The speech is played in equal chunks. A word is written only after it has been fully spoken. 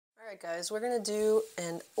Alright guys, we're going to do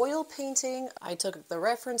an oil painting. I took the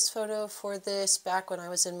reference photo for this back when I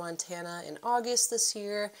was in Montana in August this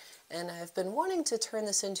year, and I've been wanting to turn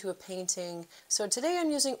this into a painting. So today I'm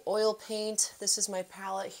using oil paint. This is my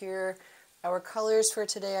palette here. Our colors for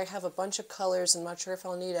today, I have a bunch of colors. I'm not sure if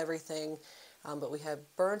I'll need everything, but we have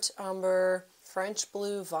burnt umber, French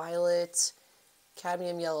blue, violet,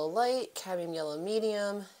 cadmium yellow light, cadmium yellow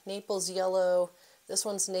medium, Naples yellow. This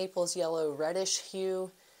one's Naples yellow reddish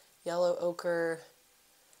hue, yellow ochre,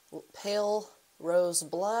 pale rose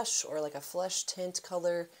blush, or like a flesh tint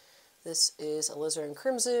color. This is alizarin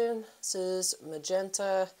crimson. This is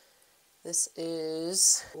magenta. This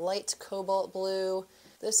is light cobalt blue.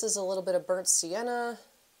 This is a little bit of burnt sienna.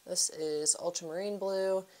 This is ultramarine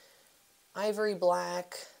blue, ivory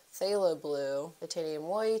black, phthalo blue, titanium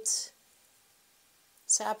white,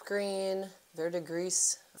 sap green,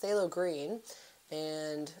 verdigris, phthalo green,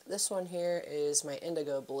 and this one here is my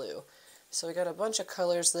indigo blue. So we got a bunch of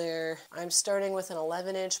colors there. I'm starting with an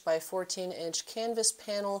 11-inch by 14-inch canvas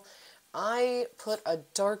panel. I put a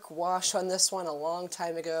dark wash on this one a long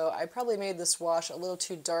time ago. I probably made this wash a little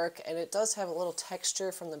too dark, and it does have a little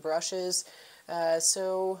texture from the brushes.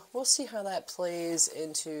 So we'll see how that plays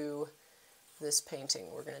into this painting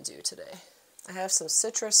we're going to do today. I have some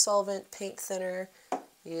citrus solvent paint thinner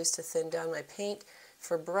used to thin down my paint.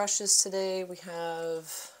 For brushes today, we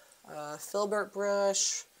have a filbert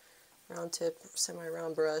brush, round tip,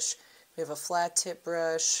 semi-round brush. We have a flat tip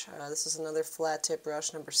brush. This is another flat tip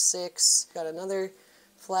brush, number 6. Got another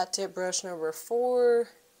flat tip brush, number 4.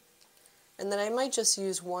 And then I might just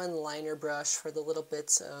use one liner brush for the little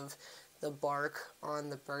bits of the bark on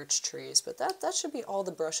the birch trees. But that should be all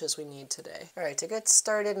the brushes we need today. Alright, to get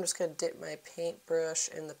started, I'm just going to dip my paintbrush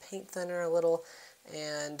in the paint thinner a little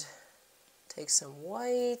and take some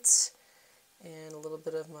white and a little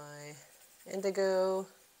bit of my indigo,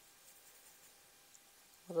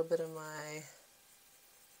 a little bit of my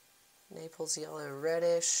Naples yellow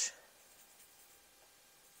reddish,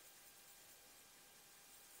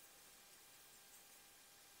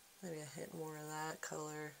 maybe a hint more of that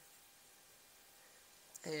color,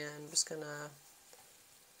 and I'm just going to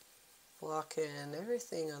block in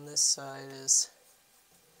everything on this side is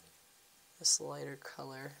this lighter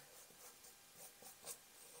color.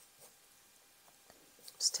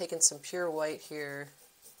 Just taking some pure white here,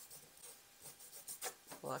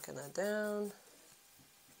 blocking that down.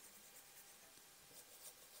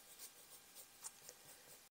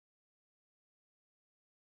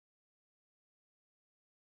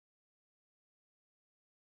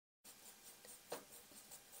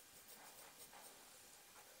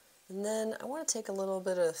 And then I want to take a little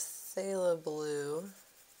bit of phthalo blue.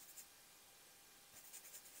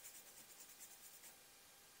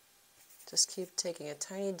 Just keep taking a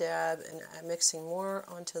tiny dab and mixing more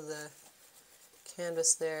onto the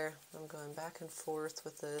canvas there. I'm going back and forth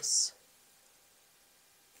with this.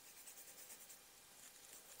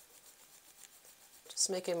 Just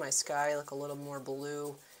making my sky look a little more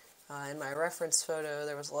blue. In my reference photo,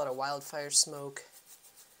 there was a lot of wildfire smoke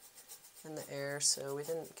in the air, so we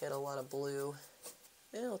didn't get a lot of blue.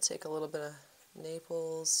 And I'll take a little bit of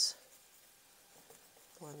Naples,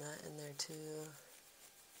 blend that in there too.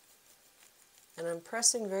 And I'm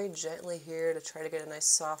pressing very gently here to try to get a nice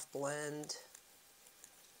soft blend.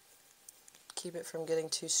 Keep it from getting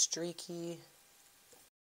too streaky.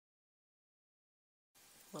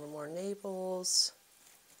 A little more Naples.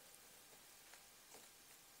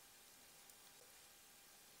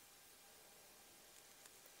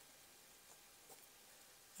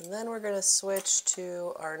 And then we're going to switch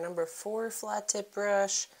to our number 4 flat tip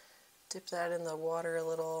brush. Dip that in the water a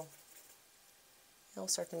little. I'll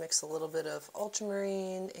start to mix a little bit of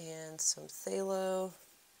ultramarine and some phthalo.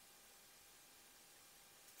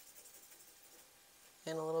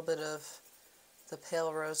 And a little bit of the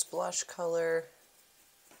pale rose blush color.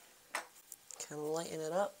 Can lighten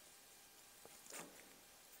it up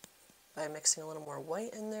by mixing a little more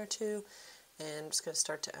white in there too. And I'm just going to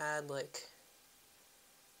start to add like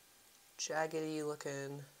jaggedy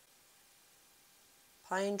looking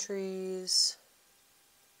pine trees.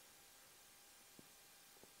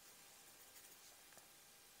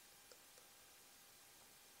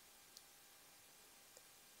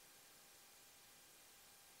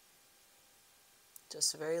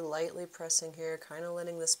 Just very lightly pressing here, kind of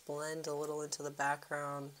letting this blend a little into the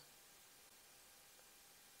background.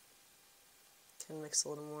 Can mix a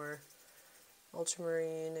little more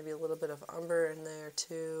ultramarine, maybe a little bit of umber in there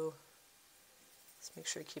too. Let's make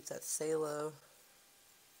sure to keep that phthalo.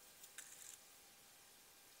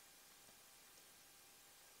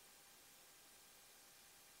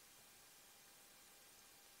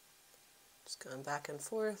 Just going back and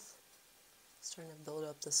forth, starting to build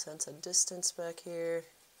up the sense of distance back here.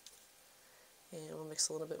 And we'll mix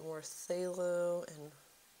a little bit more phthalo and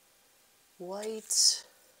white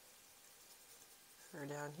for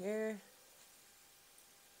down here.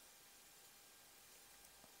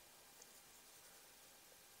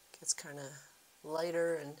 Gets kind of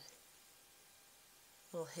lighter and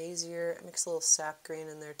a little hazier. I mix a little sap green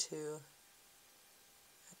in there too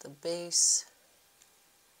at the base.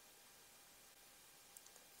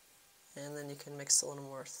 And then you can mix a little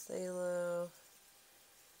more phthalo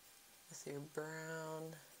with your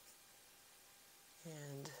brown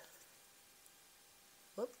and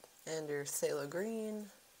your phthalo green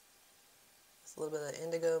with a little bit of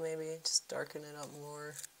indigo, maybe just darken it up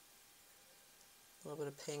more. A little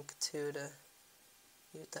bit of pink too to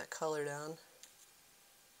mute that color down.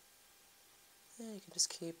 And you can just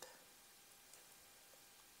keep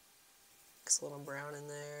mix a little brown in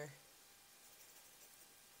there.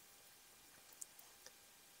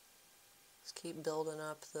 Just keep building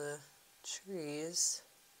up the trees.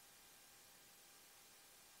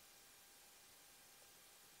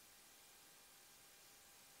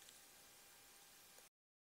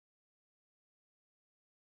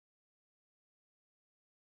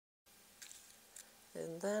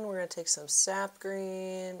 And then we're going to take some sap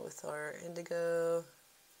green with our indigo.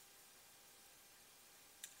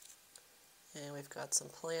 And we've got some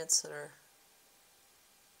plants that are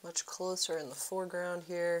much closer in the foreground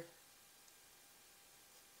here,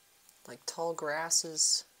 like tall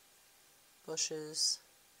grasses, bushes.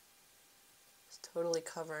 It's totally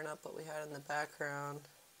covering up what we had in the background.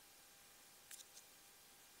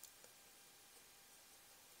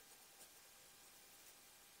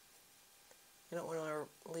 You don't want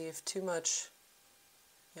to leave too much,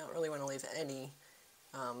 you don't really want to leave any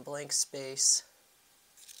blank space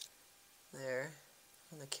there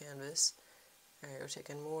on the canvas. Alright, we're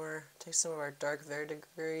taking more, take some of our dark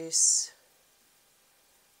verdigris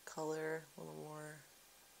color, a little more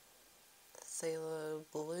phthalo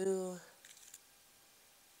blue.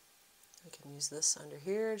 We can use this under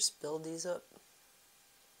here, just build these up,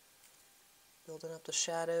 building up the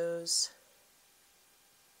shadows.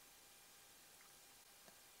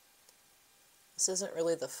 This isn't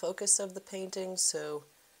really the focus of the painting, so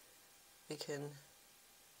we can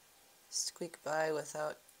squeak by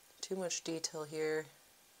without too much detail here.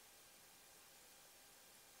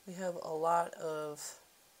 We have a lot of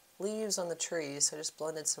leaves on the trees, so I just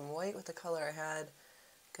blended some white with the color I had.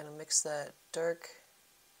 Gonna mix that dark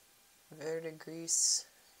verdigris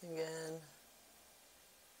again.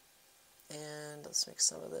 And let's mix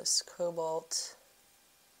some of this cobalt.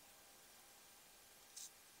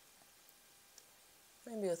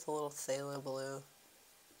 Maybe with a little phthalo blue.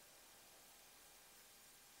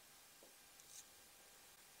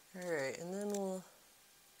 Alright, and then we'll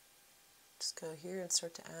just go here and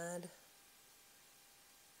start to add.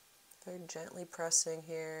 Very gently pressing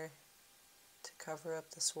here to cover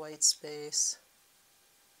up this white space.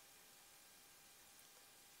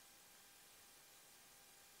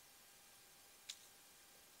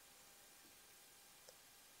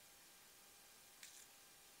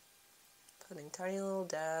 Putting tiny little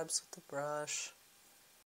dabs with the brush.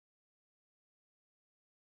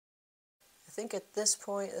 I think at this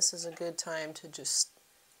point this is a good time to just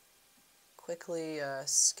quickly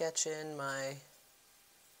sketch in my,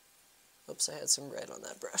 oops, I had some red on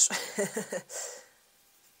that brush.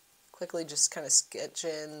 Quickly just kind of sketch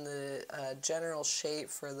in the general shape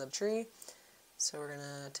for the tree. So we're going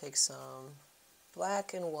to take some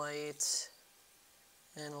black and white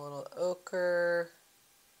and a little ochre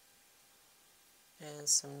and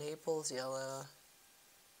some Naples yellow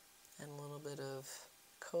and a little bit of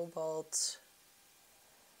cobalt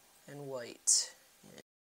and white.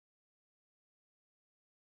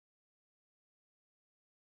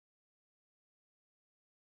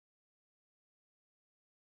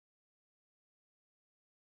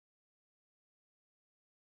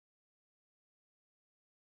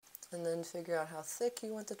 And then figure out how thick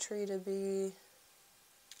you want the tree to be.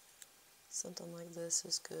 Something like this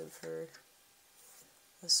is good for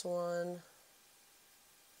this one.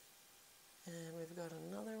 And we've got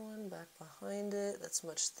another one back behind it that's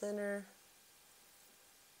much thinner.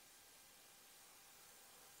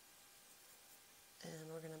 And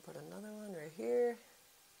we're going to put another one right here.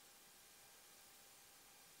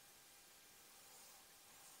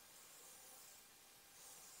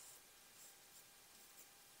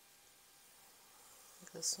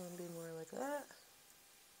 Make this one be more like that.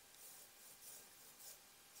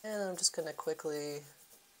 And I'm just going to quickly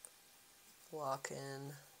block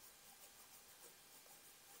in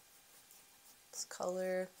this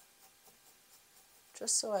color.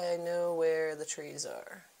 just so I know where the trees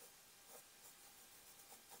are.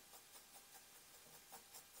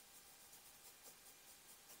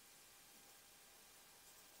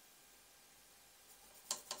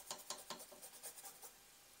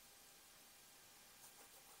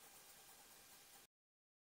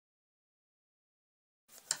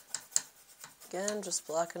 Again, just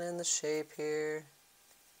blocking in the shape here.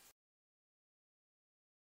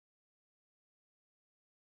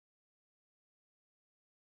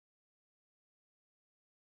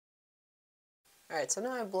 Alright, so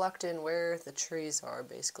now I've blocked in where the trees are,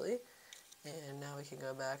 basically. And now we can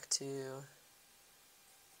go back to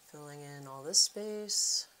filling in all this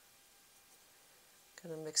space.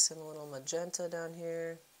 Gonna mix in a little magenta down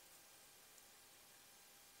here.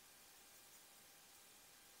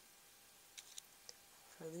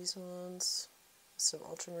 For these ones, some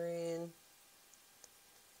ultramarine.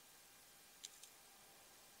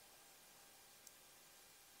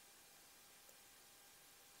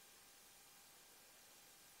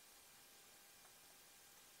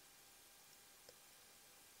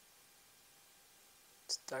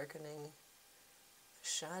 Just darkening the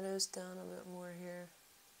shadows down a bit more here.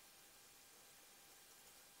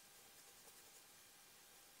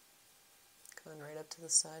 Going right up to the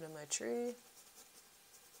side of my tree.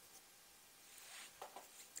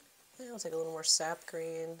 And I'll take a little more sap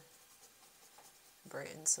green,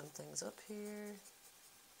 brighten some things up here.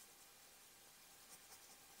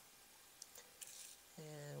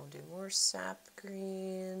 And we'll do more sap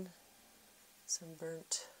green, some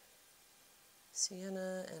burnt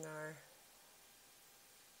sienna, and our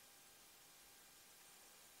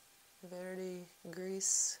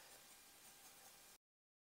verdigris.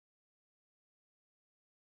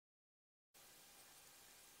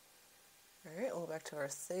 Alright, we'll go back to our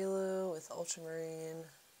phthalo with ultramarine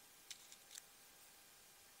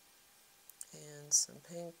and some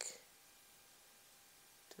pink.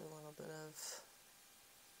 Do a little bit of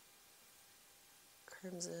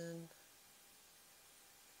crimson.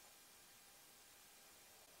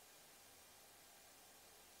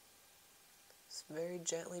 Just very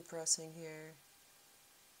gently pressing here.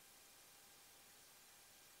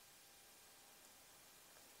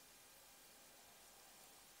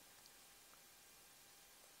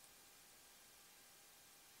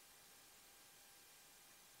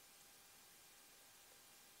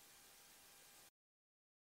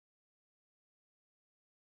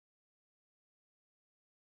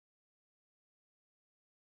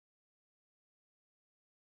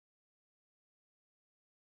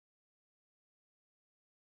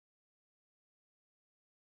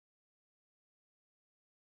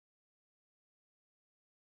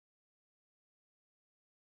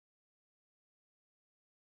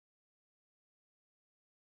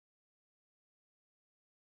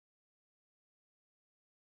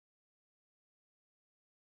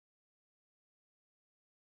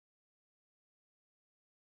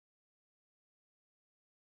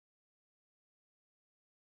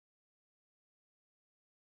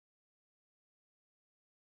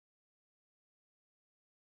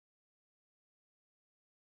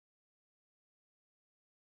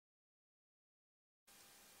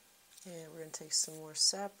 And we're going to take some more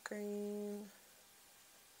sap green.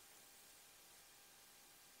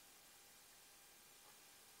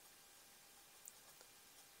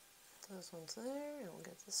 Those ones there, and we'll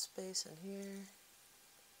get the space in here.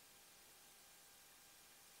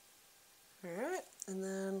 Alright, and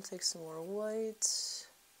then we'll take some more white,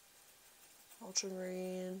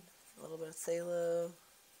 ultramarine, a little bit of phthalo,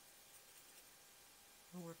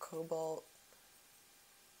 more cobalt,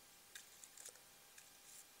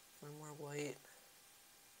 one more white.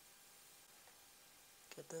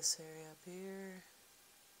 Get this area up here.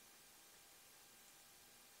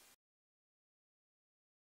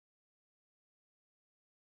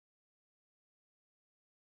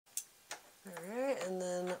 Alright, and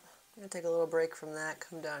then I'm going to take a little break from that,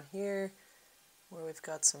 come down here where we've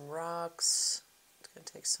got some rocks. I'm going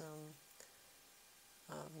to take some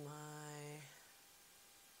of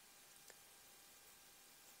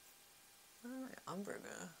where did my umber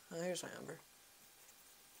go? Oh, here's my umber.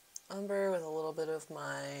 Umber with a little bit of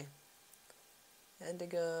my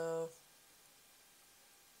indigo.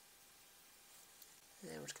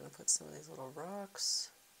 And we're just going to put some of these little rocks.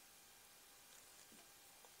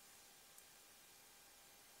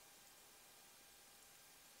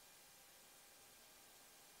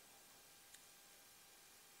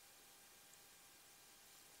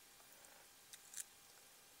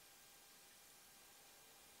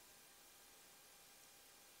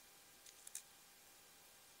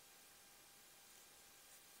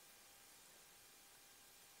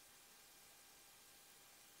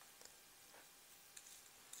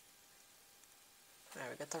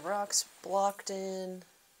 we got the rocks blocked in.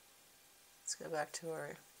 Let's go back to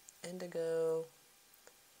our indigo,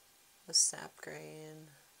 the sap green,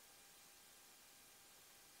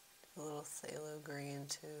 a little phthalo green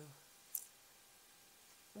too.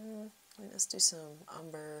 Let's do some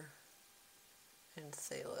umber and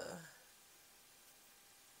phthalo.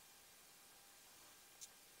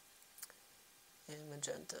 And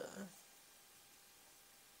magenta.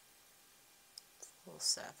 A little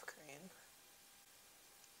sap green.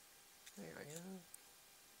 There we go.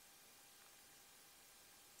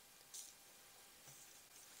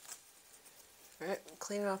 Alright,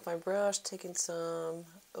 cleaning off my brush, taking some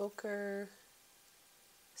ochre,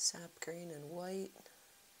 sap green and white.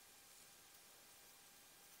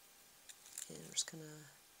 And we're just gonna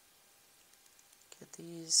get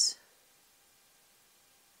this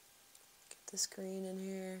green in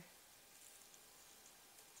here.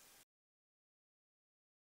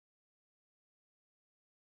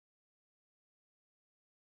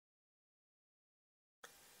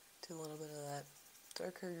 Do a little bit of that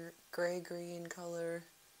darker gray-green color,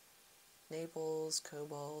 Naples,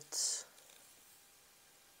 cobalt.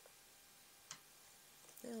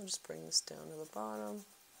 And we'll just bring this down to the bottom.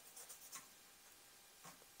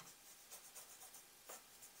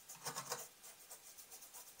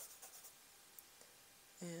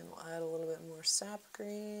 And we'll add a little bit more sap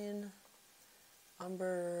green,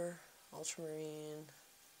 umber, ultramarine.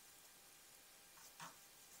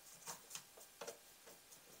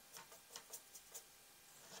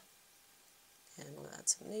 And we'll add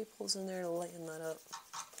some Naples in there to lighten that up.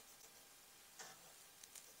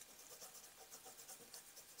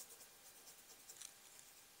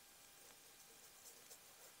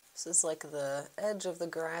 This is like the edge of the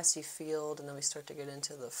grassy field, and then we start to get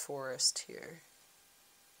into the forest here.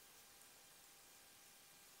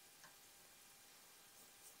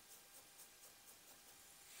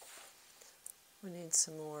 We need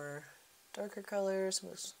some more darker colors.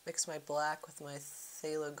 Mix my black with my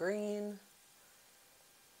phthalo green.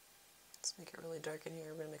 Let's make it really dark in here.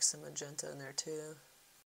 We're going to mix some magenta in there too.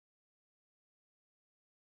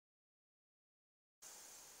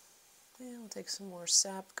 And we'll take some more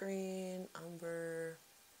sap green, umber,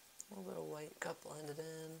 a little bit of white got blended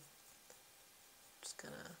in. Just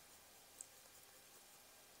going to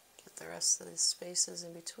get the rest of these spaces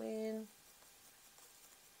in between.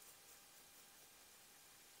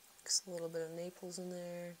 Mix a little bit of Naples in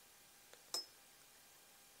there.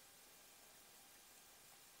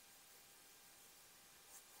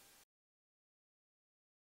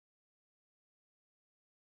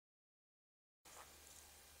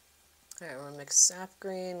 Alright, we're going to mix sap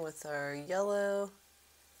green with our yellow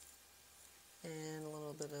and a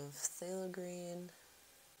little bit of phthalo green.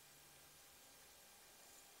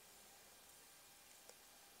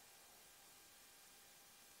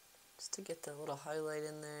 Just to get the little highlight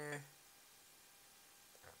in there.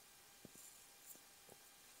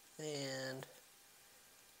 And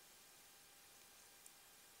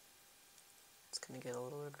it's going to get a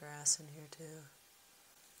little bit of grass in here too.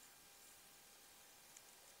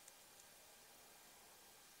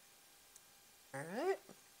 Alright,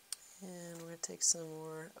 and we're going to take some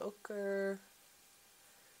more ochre.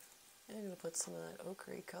 And I'm going to put some of that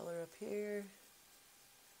ochre color up here.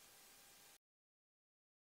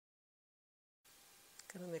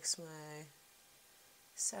 Going to mix my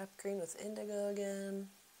sap green with indigo again.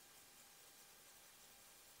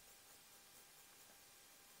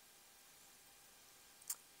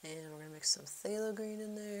 And we're going to mix some phthalo green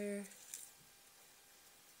in there.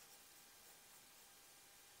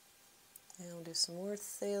 And we'll do some more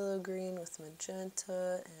phthalo green with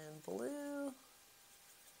magenta and blue.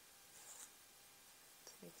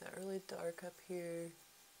 Let's make that really dark up here.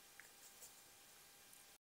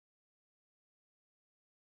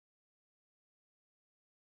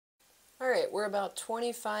 Alright, we're about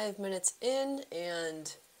 25 minutes in,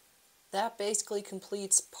 and that basically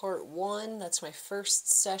completes part one. That's my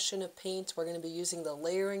first session of paint. We're going to be using the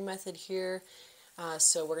layering method here.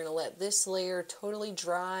 So we're going to let this layer totally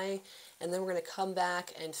dry, and then we're going to come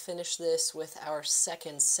back and finish this with our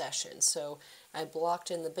second session. So I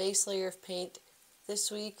blocked in the base layer of paint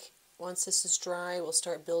this week. Once this is dry, we'll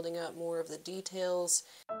start building up more of the details.